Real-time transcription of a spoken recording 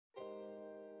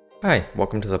Hi,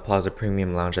 welcome to the Plaza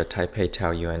Premium Lounge at Taipei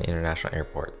Taoyuan International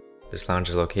Airport. This lounge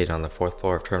is located on the 4th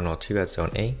floor of Terminal 2 at Zone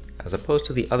A, as opposed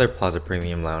to the other Plaza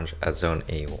Premium Lounge at Zone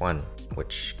A1,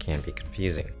 which can be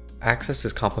confusing. Access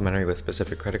is complimentary with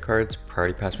specific credit cards,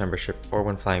 Priority Pass membership, or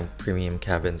when flying premium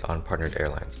cabins on partnered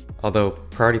airlines. Although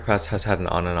Priority Pass has had an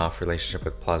on and off relationship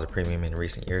with Plaza Premium in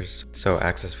recent years, so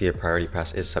access via Priority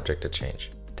Pass is subject to change.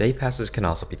 Day passes can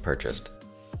also be purchased.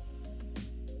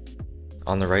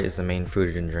 On the right is the main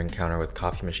food and drink counter with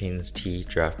coffee machines, tea,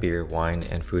 draft beer, wine,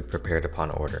 and food prepared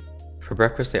upon order. For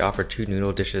breakfast, they offer 2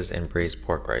 noodle dishes and braised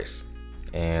pork rice,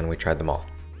 and we tried them all.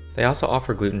 They also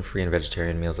offer gluten-free and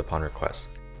vegetarian meals upon request.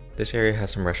 This area has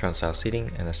some restaurant-style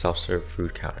seating and a self-serve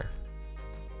food counter.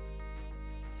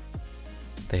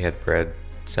 They had bread,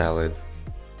 salad,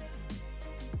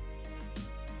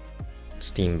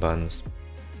 steamed buns,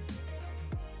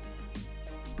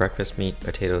 breakfast meat,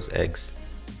 potatoes, eggs,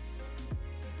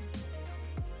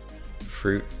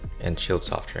 fruit, and chilled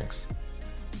soft drinks.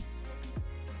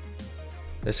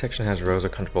 This section has rows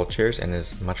of comfortable chairs and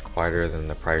is much quieter than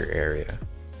the prior area.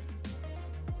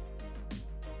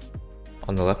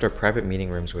 On the left are private meeting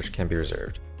rooms which can be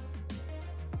reserved.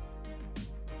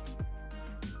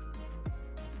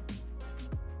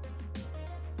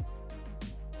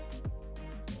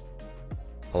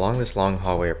 Along this long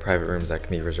hallway are private rooms that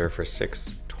can be reserved for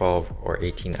 6, 12, or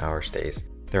 18-hour stays.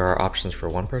 There are options for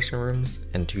 1-person rooms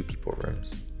and 2-people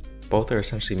rooms. Both are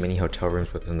essentially mini hotel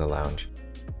rooms within the lounge.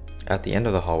 At the end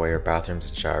of the hallway are bathrooms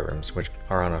and shower rooms, which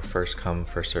are on a first-come,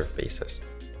 first-served basis.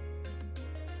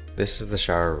 This is the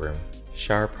shower room.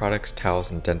 Shower products,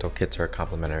 towels, and dental kits are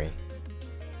complimentary.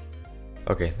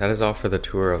 Okay, that is all for the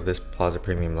tour of this Plaza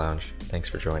Premium Lounge. Thanks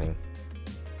for joining.